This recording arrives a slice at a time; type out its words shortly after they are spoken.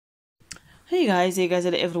Hey guys,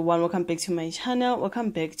 and everyone, welcome back to my channel. Welcome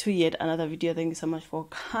back to yet another video. Thank you so much for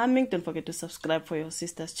coming. Don't forget to subscribe for your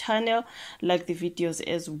sister's channel, like the videos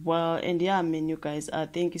as well. And yeah, you guys,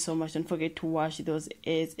 thank you so much. Don't forget to watch those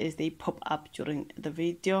ads as they pop up during the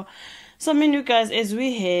video. So you guys, as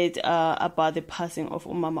we heard about the passing of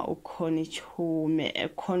Mama Connie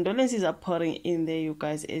Chiume, condolences are pouring in there, you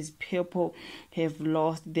guys, as people have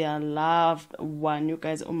lost their loved one. You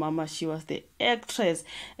guys, Mama, she was the actress,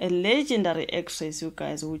 a legendary actress, you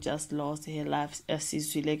guys, who just lost her life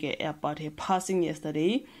about her passing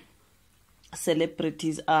yesterday.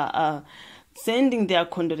 Celebrities are sending their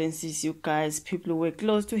condolences, you guys. People who were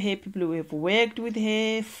close to her, people who have worked with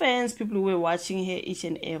her, fans, people who were watching her each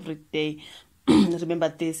and every day. Remember,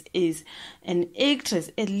 this is an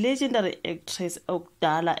actress, a legendary actress,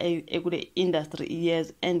 Okdala, a industry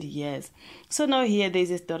years and years. So now here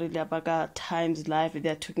there's a story about Times Live.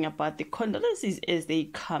 They're talking about the condolences as they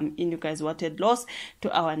come in, you guys. What a loss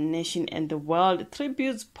to our nation and the world.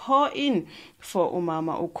 Tributes pour in for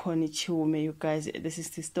Mama Connie Chiume, you guys. This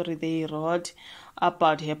is the story they wrote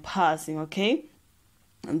about her passing, okay?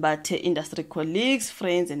 But industry colleagues,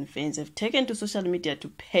 friends and fans have taken to social media to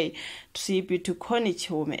pay tribute to Connie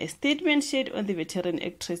Chiume. A statement shared on the veteran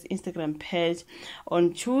actress Instagram page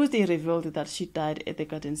on Tuesday revealed that she died at the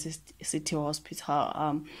Garden City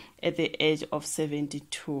Hospital at the age of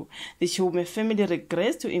 72. The Chiume family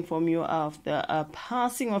regrets to inform you of the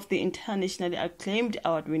passing of the internationally acclaimed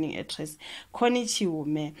award-winning actress Connie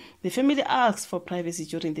Chiume. The family asks for privacy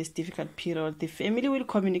during this difficult period. The family will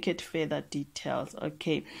communicate further details.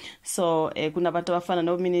 Okay. So kunabantu abafana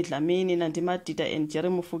noMinnie Dlamini, Nandima and Jerry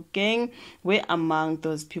Mufokeng were among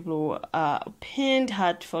those people who penned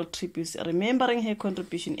heartfelt tributes, remembering her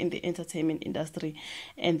contribution in the entertainment industry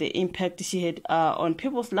and the impact she had on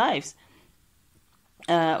people's lives.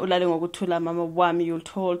 Ulale ngokuthula mama wami, you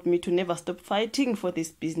told me to never stop fighting for this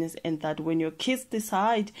business, and that when your kids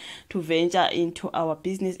decide to venture into our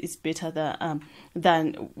business, it's better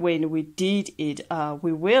than when we did it.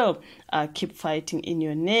 We will keep fighting in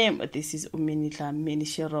your name. This is Minnie Dlamini.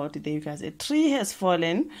 She wrote there, you guys. A tree has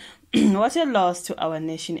fallen. What a loss to our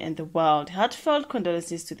nation and the world. Heartfelt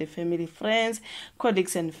condolences to the family, friends,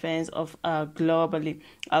 colleagues and fans of globally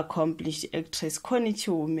accomplished actress Connie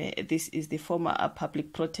Chiume. This is the former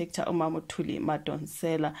public protector Umamotuli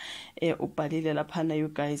Madonsela ubhalile laphana, you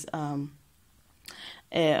guys,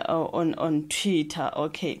 on Twitter.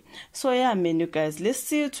 Okay, so yeah, you guys, let's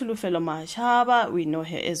see Tulufelo Mashaba. We know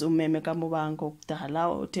her as Umeme Kamubango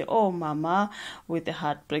Dala, oh mama, with the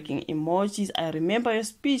heartbreaking emojis. I remember your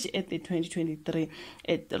speech at the 2023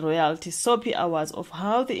 at the Royalty Soapy Awards of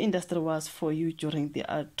how the industry was for you during the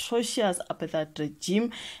atrocious apartheid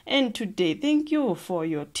regime, and today thank you for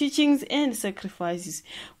your teachings and sacrifices.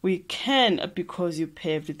 We can because you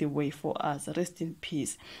paved the way for us. Rest in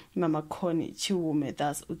peace, Mama Connie Chiume.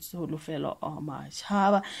 That's Utsulufelo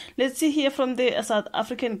Mashaba. Let's see here from the South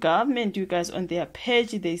African government, you guys, on their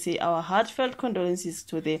page. They say, our heartfelt condolences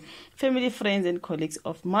to the family, friends and colleagues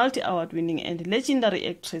of multi-award winning and legendary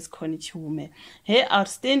actress Connie Chiume. Her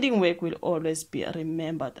outstanding work will always be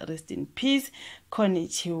remembered. Rest in peace, Connie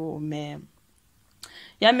Chiume.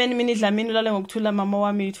 Yeah, Minnie Dlamini ulale ngokuthula mama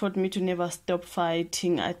wami, you told me to never stop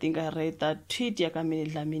fighting. I think I read that tweet. Yaka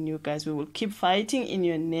Minnie Dlamini, you guys, we will keep fighting in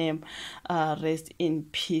your name. Rest in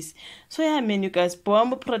peace. So yeah, you guys,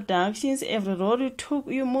 Bomb Productions, every road you took,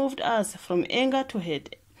 you moved us from anger to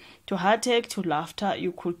hate, to heartache, to laughter.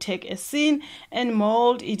 You could take a scene and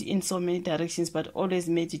mold it in so many directions, but always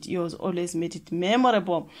made it yours, always made it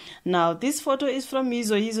memorable. Now, this photo is from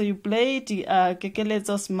Yizo. Yizo, you played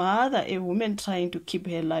Kekeletso's mother, a woman trying to keep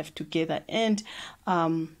her life together. And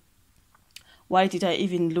why did I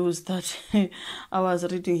even lose that? I was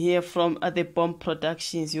reading here from the Bomb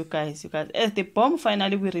Productions, you guys. As the Bomb,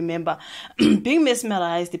 finally we remember being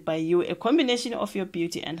mesmerized by you, a combination of your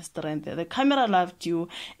beauty and strength. The camera loved you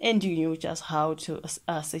and you knew just how to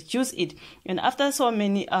seduce it. And after so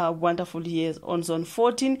many wonderful years on Zone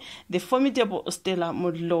 14, the formidable Stella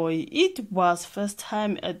Modloy, it was first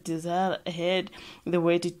time a desire had the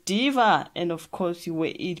word diva, and of course you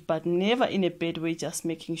were it, but never in a bad way, just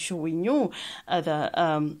making sure we knew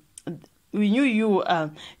we knew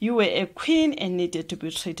you were a queen and needed to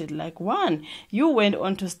be treated like one. You went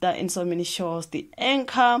on to star in so many shows. The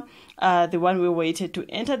Anchor, the one we waited to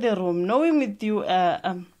enter the room, knowing with you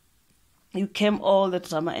you came all the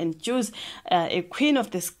drama and juice, a queen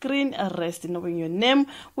of the screen. Rest knowing your name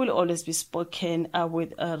will always be spoken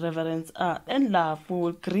with reverence and love. We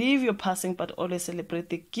will grieve your passing, but always celebrate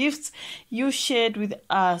the gifts you shared with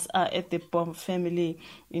us at the Bomb family.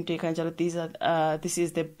 This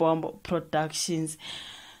is the Bomb Productions.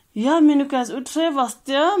 Yeah, I mean, you guys, Trevor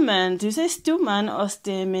Stillman, do you say Stillman or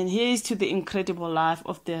Stillman? Here's to the incredible life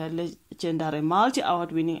of the legendary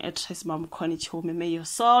multi-award-winning actress Mama Connie Chiume. May your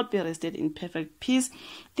soul be rested in perfect peace.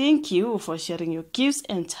 Thank you for sharing your gifts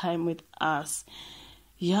and time with us.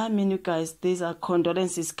 Yeah, I mean, you guys, these are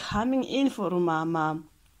condolences coming in for Mama.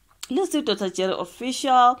 Let's do Dr. Jerry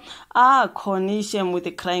official. Connie Chiume with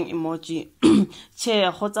the crying emoji.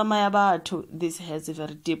 Che, Hotamaya Batho. This has a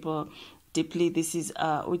very deeply. This is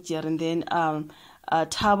Ujer, and then Thabo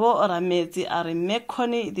Ramezi Arime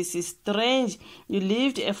Connie. This is strange. You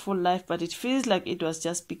lived a full life, but it feels like it was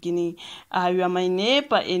just beginning. You are my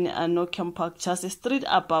neighbor in Nokian Park, just a street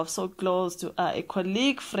above, so close to a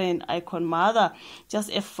colleague, friend, icon, mother. Just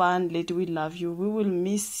a fun lady. We love you. We will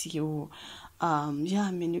miss you. Yeah,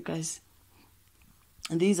 I mean, you guys.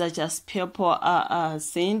 These are just people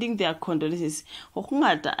sending their condolences.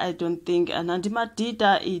 I don't think Nandima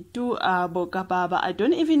Itu Boka Baba. I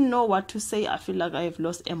don't even know what to say. I feel like I have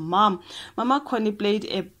lost a mom. Mama Connie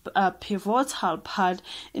played a pivotal part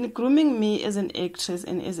in grooming me as an actress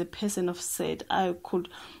and as a person of said. I could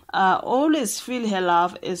always feel her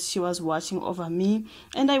love as she was watching over me,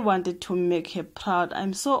 and I wanted to make her proud.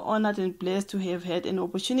 I'm so honored and blessed to have had an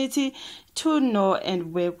opportunity to know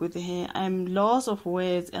and work with her. I'm lost of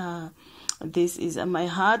words. This is my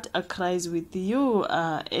heart cries with you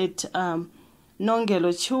at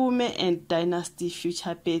Nongelo Chiume and Dynasty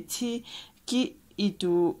Future Betty Ki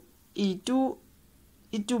Itu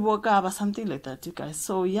Bokaba, something like that, you guys.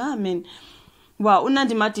 So yeah, I mean, wow,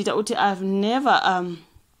 Unandimatita Uti,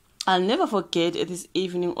 I'll never forget this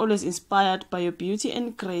evening, always inspired by your beauty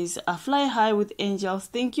and grace. I fly high with angels.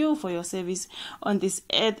 Thank you for your service on this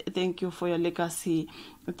earth. Thank you for your legacy.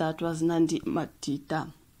 That was Nandi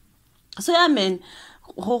Matita. So yeah, man,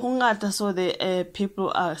 so the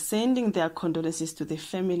people are sending their condolences to the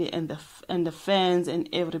family and the fans and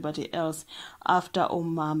everybody else after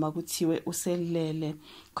Mama Kuthiwe uselele.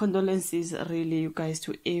 Condolences, really, you guys,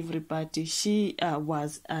 to everybody. She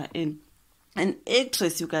was an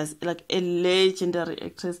actress, you guys, like a legendary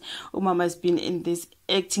actress. Mama has been in this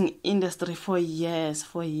acting industry for years.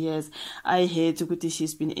 I heard Tukuti,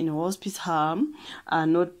 she's been in hospital,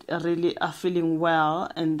 not really feeling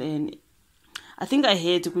well, and then I think I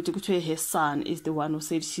heard Tukuti, her son is the one who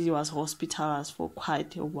said she was hospitalized for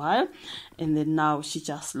quite a while, and then now she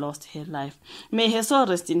just lost her life. May her soul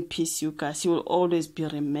rest in peace, you guys. She will always be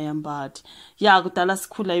remembered. Yeah, kutala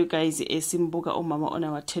skula, you guys, esimbuka Mama on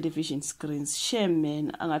our television screens. Shame,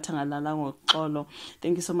 man.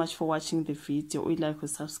 Thank you so much for watching the video. We like to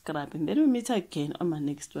subscribe, and then we meet again on my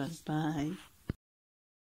next one. Bye.